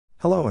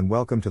Hello and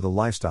welcome to the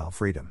Lifestyle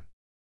Freedom.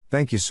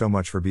 Thank you so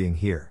much for being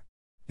here.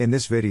 In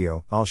this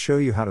video, I'll show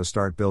you how to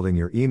start building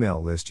your email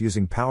list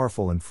using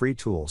powerful and free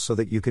tools so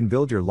that you can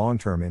build your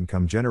long-term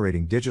income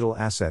generating digital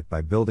asset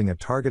by building a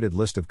targeted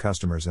list of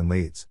customers and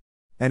leads.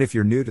 And if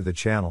you're new to the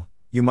channel,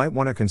 you might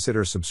want to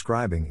consider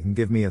subscribing and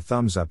give me a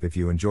thumbs up if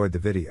you enjoyed the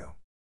video.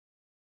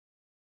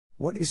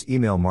 What is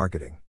email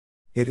marketing?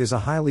 It is a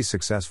highly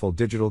successful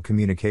digital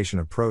communication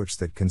approach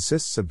that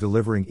consists of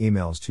delivering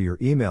emails to your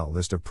email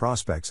list of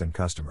prospects and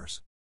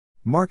customers.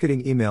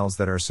 Marketing emails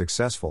that are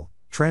successful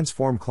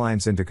transform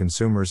clients into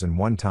consumers and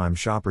one-time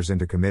shoppers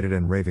into committed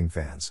and raving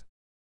fans.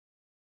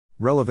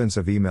 Relevance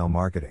of email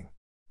marketing.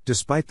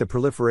 Despite the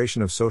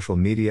proliferation of social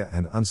media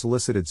and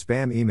unsolicited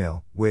spam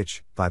email,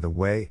 which, by the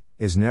way,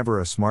 is never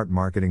a smart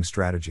marketing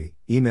strategy,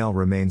 email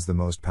remains the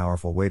most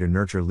powerful way to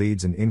nurture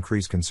leads and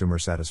increase consumer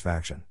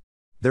satisfaction.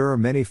 There are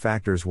many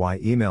factors why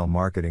email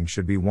marketing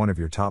should be one of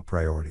your top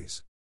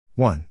priorities.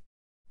 1.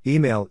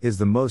 Email is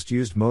the most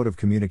used mode of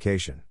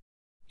communication.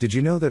 Did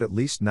you know that at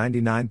least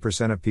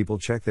 99% of people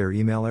check their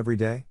email every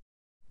day?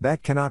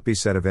 That cannot be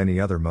said of any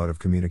other mode of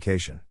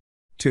communication.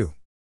 2.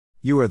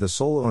 You are the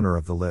sole owner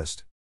of the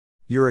list.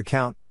 Your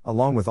account,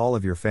 along with all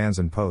of your fans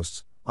and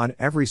posts, on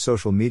every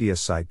social media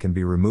site can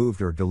be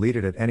removed or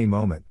deleted at any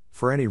moment,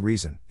 for any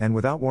reason, and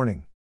without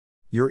warning.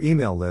 Your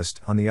email list,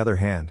 on the other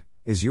hand,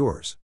 is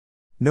yours.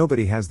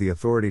 Nobody has the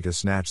authority to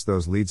snatch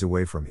those leads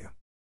away from you.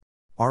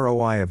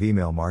 ROI of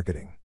email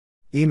marketing.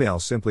 Email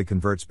simply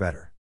converts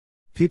better.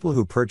 People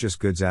who purchase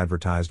goods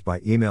advertised by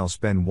email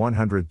spend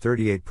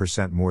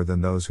 138% more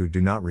than those who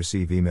do not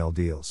receive email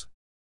deals.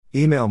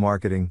 Email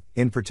marketing,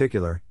 in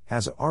particular,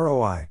 has a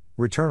ROI,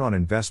 return on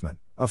investment,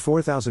 of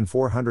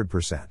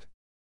 4,400%.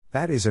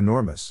 That is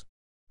enormous.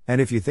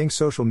 And if you think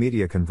social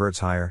media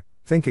converts higher,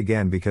 think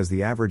again, because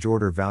the average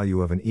order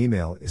value of an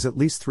email is at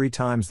least 3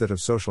 times that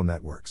of social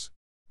networks.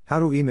 How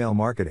to email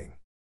marketing.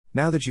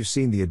 Now that you've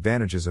seen the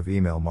advantages of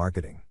email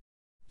marketing,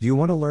 do you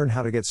want to learn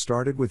how to get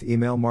started with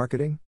email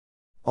marketing?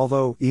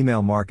 Although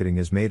email marketing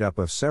is made up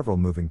of several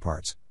moving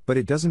parts, but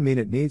it doesn't mean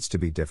it needs to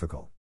be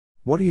difficult.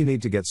 What do you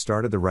need to get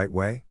started the right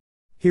way?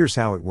 Here's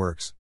how it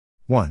works.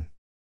 1.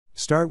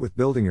 Start with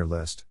building your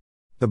list.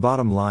 The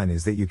bottom line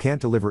is that you can't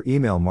deliver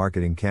email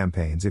marketing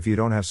campaigns if you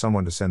don't have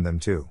someone to send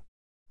them to.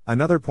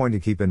 Another point to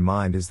keep in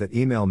mind is that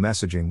email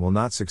messaging will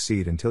not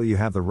succeed until you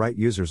have the right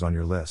users on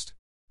your list.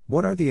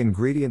 What are the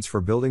ingredients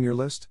for building your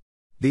list?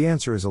 The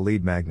answer is a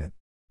lead magnet.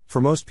 For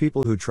most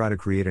people who try to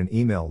create an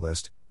email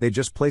list, they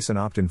just place an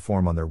opt-in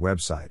form on their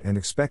website and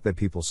expect that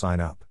people sign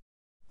up.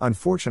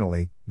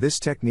 Unfortunately, this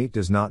technique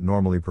does not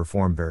normally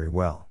perform very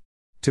well.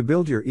 To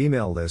build your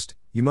email list,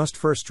 you must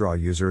first draw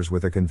users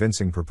with a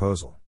convincing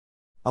proposal.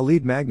 A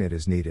lead magnet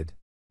is needed.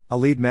 A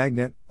lead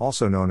magnet,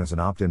 also known as an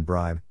opt-in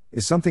bribe,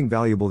 is something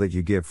valuable that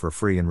you give for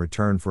free in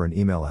return for an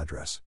email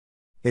address.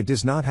 It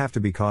does not have to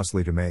be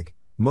costly to make.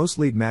 Most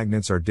lead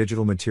magnets are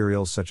digital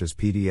materials such as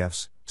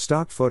PDFs,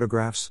 stock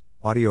photographs,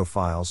 audio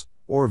files,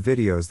 or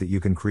videos that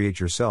you can create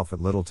yourself at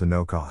little to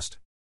no cost.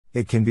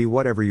 It can be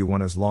whatever you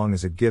want as long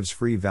as it gives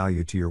free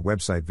value to your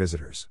website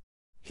visitors.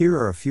 Here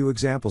are a few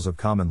examples of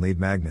common lead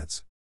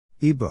magnets.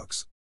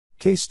 Ebooks,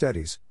 case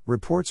studies,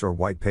 reports or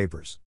white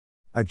papers.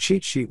 A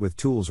cheat sheet with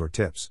tools or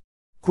tips.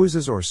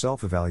 Quizzes or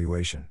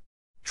self-evaluation.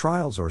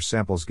 Trials or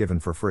samples given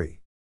for free.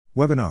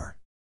 Webinar.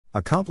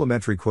 A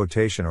complimentary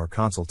quotation or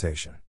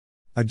consultation.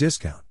 A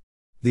discount.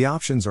 The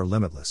options are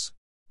limitless.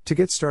 To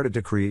get started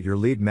to create your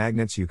lead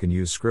magnets, you can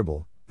use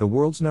Scribble, the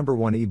world's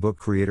 #1 ebook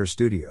creator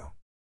studio.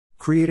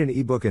 Create an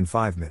ebook in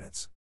 5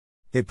 minutes.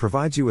 It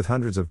provides you with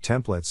hundreds of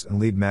templates and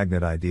lead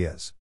magnet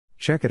ideas.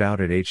 Check it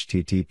out at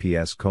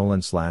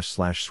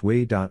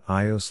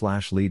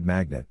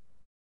https://swi.io/lead-magnet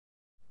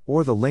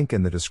or the link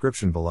in the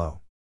description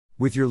below.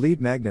 With your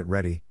lead magnet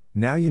ready,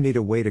 now you need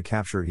a way to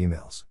capture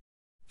emails.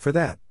 For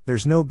that,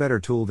 there's no better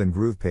tool than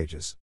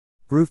GroovePages.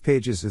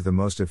 GroovePages is the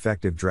most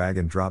effective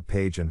drag-and-drop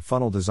page and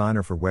funnel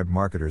designer for web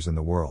marketers in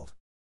the world.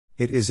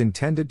 It is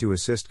intended to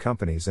assist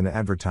companies and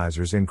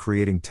advertisers in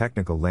creating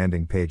technical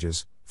landing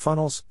pages,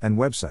 funnels, and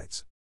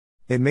websites.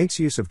 It makes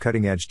use of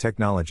cutting-edge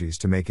technologies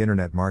to make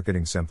internet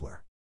marketing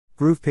simpler.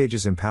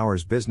 GroovePages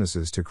empowers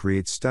businesses to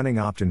create stunning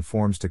opt-in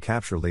forms to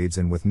capture leads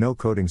and with no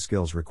coding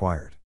skills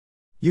required.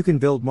 You can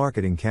build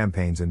marketing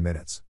campaigns in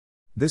minutes.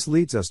 This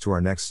leads us to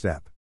our next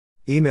step.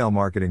 Email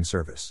marketing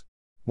service.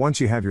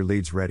 Once you have your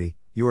leads ready,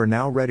 you are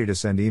now ready to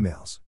send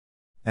emails.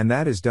 And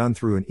that is done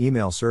through an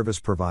email service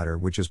provider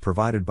which is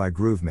provided by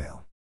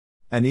GrooveMail.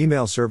 An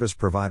email service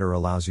provider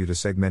allows you to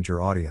segment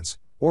your audience,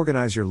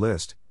 organize your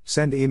list,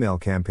 send email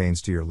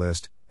campaigns to your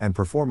list, and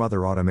perform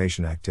other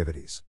automation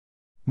activities.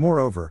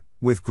 Moreover,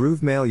 with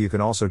GrooveMail you can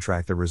also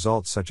track the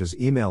results such as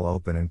email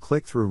open and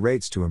click-through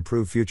rates to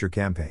improve future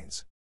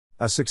campaigns.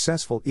 A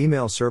successful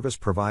email service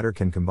provider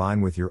can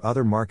combine with your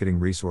other marketing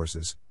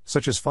resources,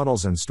 such as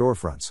funnels and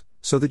storefronts,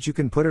 so that you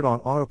can put it on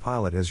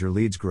autopilot as your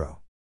leads grow.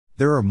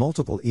 There are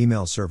multiple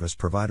email service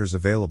providers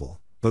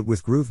available, but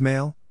with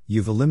GrooveMail,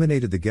 you've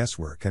eliminated the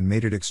guesswork and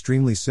made it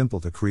extremely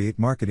simple to create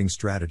marketing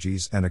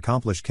strategies and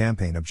accomplish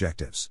campaign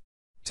objectives.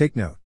 Take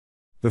note.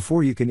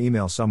 Before you can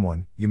email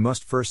someone, you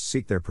must first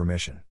seek their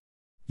permission.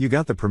 You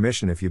got the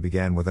permission if you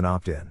began with an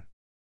opt-in.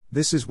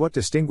 This is what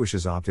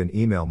distinguishes opt-in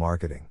email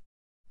marketing.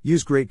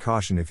 Use great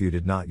caution if you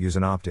did not use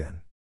an opt-in.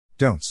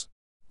 Don'ts.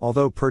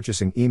 Although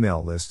purchasing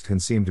email lists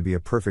can seem to be a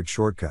perfect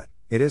shortcut,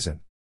 it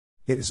isn't.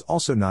 It is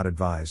also not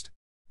advised.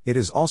 It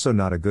is also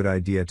not a good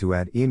idea to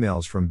add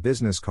emails from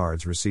business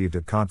cards received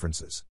at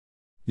conferences.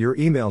 Your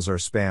emails are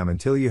spam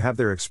until you have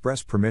their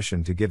express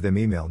permission to give them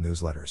email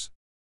newsletters.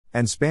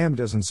 And spam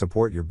doesn't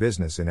support your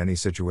business in any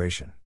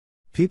situation.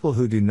 People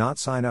who do not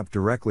sign up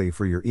directly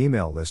for your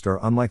email list are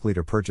unlikely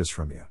to purchase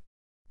from you.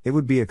 It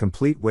would be a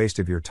complete waste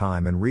of your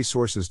time and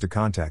resources to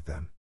contact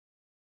them.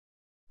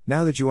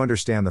 Now that you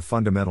understand the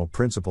fundamental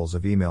principles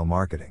of email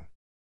marketing,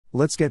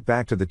 let's get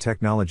back to the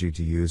technology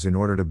to use in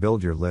order to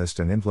build your list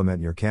and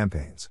implement your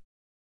campaigns.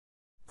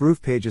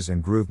 Groove Pages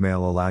and Groove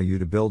Mail allow you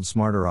to build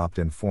smarter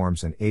opt-in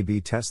forms and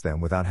A/B test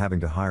them without having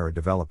to hire a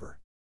developer.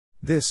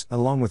 This,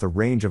 along with a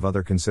range of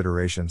other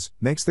considerations,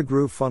 makes the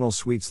Groove Funnel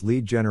Suite's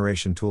lead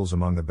generation tools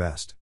among the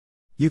best.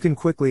 You can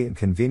quickly and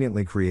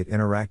conveniently create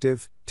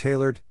interactive,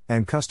 tailored,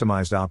 and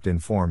customized opt-in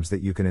forms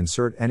that you can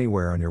insert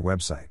anywhere on your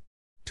website.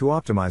 To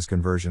optimize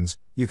conversions,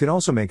 you can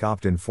also make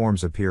opt-in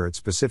forms appear at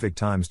specific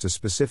times to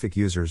specific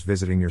users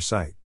visiting your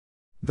site.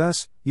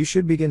 Thus, you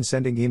should begin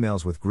sending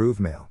emails with Groove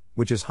Mail,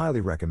 which is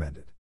highly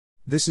recommended.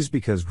 This is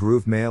because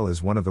Groove Mail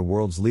is one of the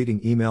world's leading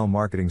email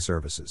marketing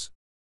services.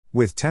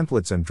 With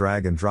templates and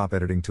drag-and-drop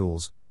editing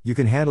tools, you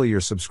can handle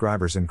your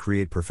subscribers and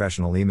create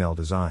professional email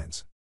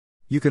designs.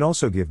 You can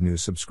also give new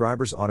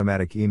subscribers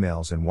automatic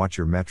emails and watch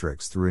your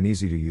metrics through an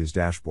easy-to-use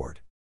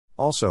dashboard.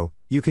 Also,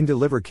 you can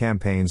deliver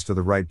campaigns to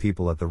the right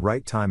people at the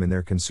right time in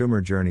their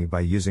consumer journey by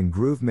using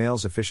Groove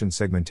Mail's efficient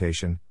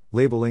segmentation,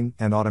 labeling,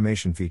 and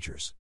automation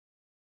features.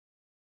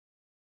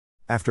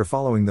 After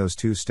following those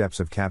 2 steps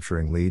of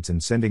capturing leads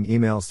and sending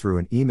emails through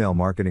an email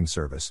marketing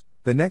service,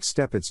 the next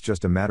step it's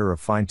just a matter of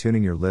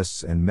fine-tuning your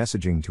lists and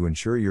messaging to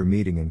ensure you're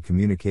meeting and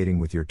communicating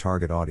with your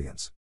target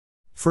audience.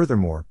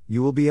 Furthermore,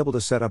 you will be able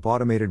to set up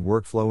automated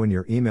workflow in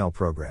your email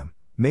program,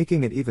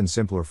 making it even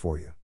simpler for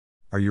you.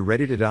 Are you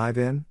ready to dive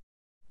in?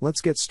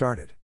 Let's get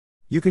started.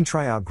 You can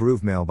try out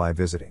Groove Mail by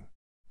visiting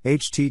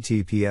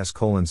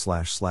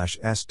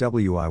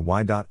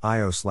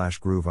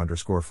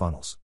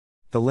https://swiy.io/groove_funnels.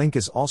 The link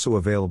is also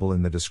available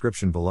in the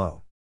description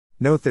below.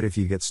 Note that if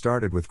you get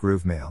started with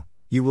Groove Mail,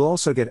 you will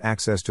also get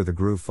access to the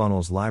Groove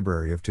Funnels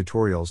library of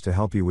tutorials to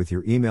help you with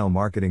your email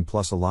marketing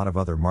plus a lot of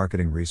other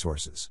marketing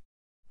resources.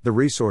 The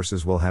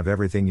resources will have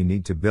everything you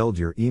need to build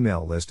your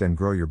email list and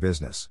grow your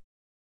business.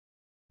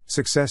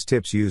 Success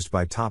tips used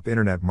by top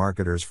internet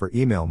marketers for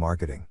email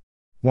marketing.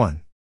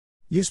 1.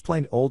 Use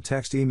plain old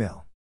text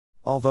email.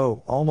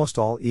 Although almost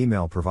all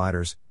email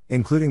providers,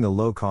 including the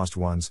low-cost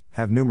ones,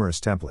 have numerous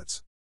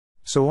templates.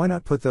 So why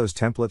not put those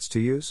templates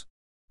to use?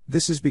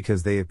 This is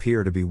because they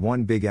appear to be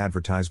one big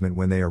advertisement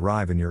when they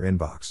arrive in your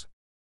inbox.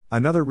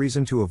 Another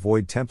reason to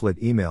avoid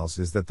template emails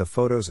is that the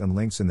photos and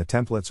links in the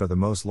templates are the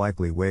most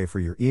likely way for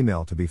your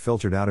email to be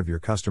filtered out of your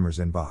customer's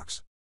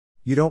inbox.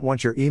 You don't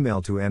want your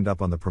email to end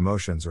up on the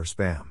promotions or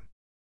spam.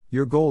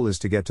 Your goal is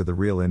to get to the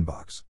real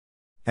inbox.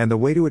 And the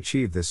way to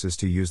achieve this is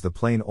to use the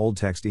plain old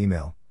text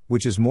email,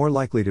 which is more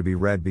likely to be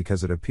read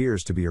because it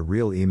appears to be a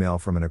real email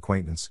from an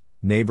acquaintance,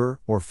 neighbor,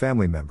 or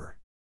family member.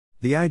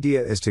 The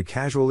idea is to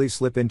casually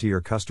slip into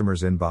your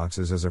customers'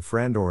 inboxes as a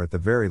friend or at the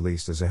very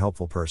least as a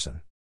helpful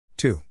person.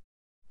 2.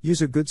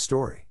 Use a good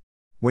story.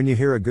 When you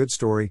hear a good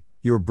story,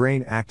 your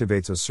brain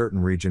activates a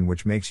certain region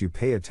which makes you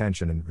pay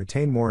attention and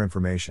retain more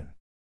information.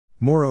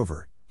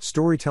 Moreover,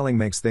 storytelling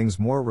makes things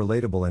more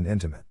relatable and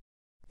intimate.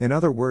 In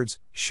other words,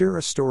 share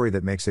a story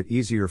that makes it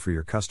easier for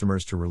your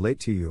customers to relate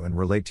to you and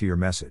relate to your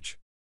message.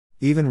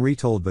 Even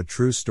retold but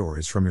true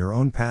stories from your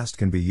own past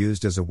can be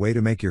used as a way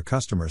to make your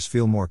customers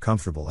feel more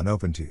comfortable and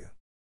open to you.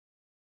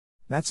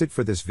 That's it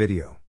for this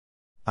video.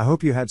 I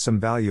hope you had some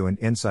value and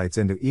insights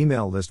into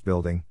email list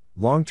building,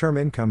 long-term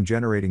income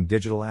generating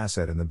digital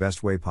asset in the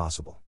best way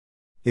possible.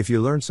 If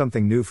you learned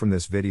something new from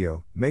this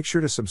video, make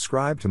sure to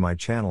subscribe to my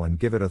channel and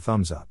give it a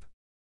thumbs up.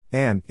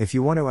 And, if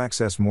you want to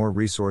access more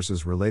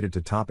resources related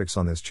to topics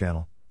on this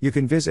channel, you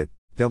can visit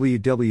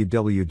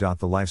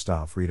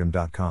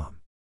www.thelifestylefreedom.com.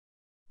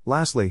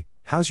 Lastly,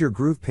 how's your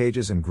Groove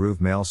Pages and Groove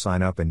Mail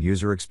sign up and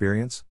user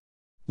experience?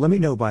 Let me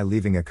know by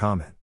leaving a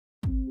comment.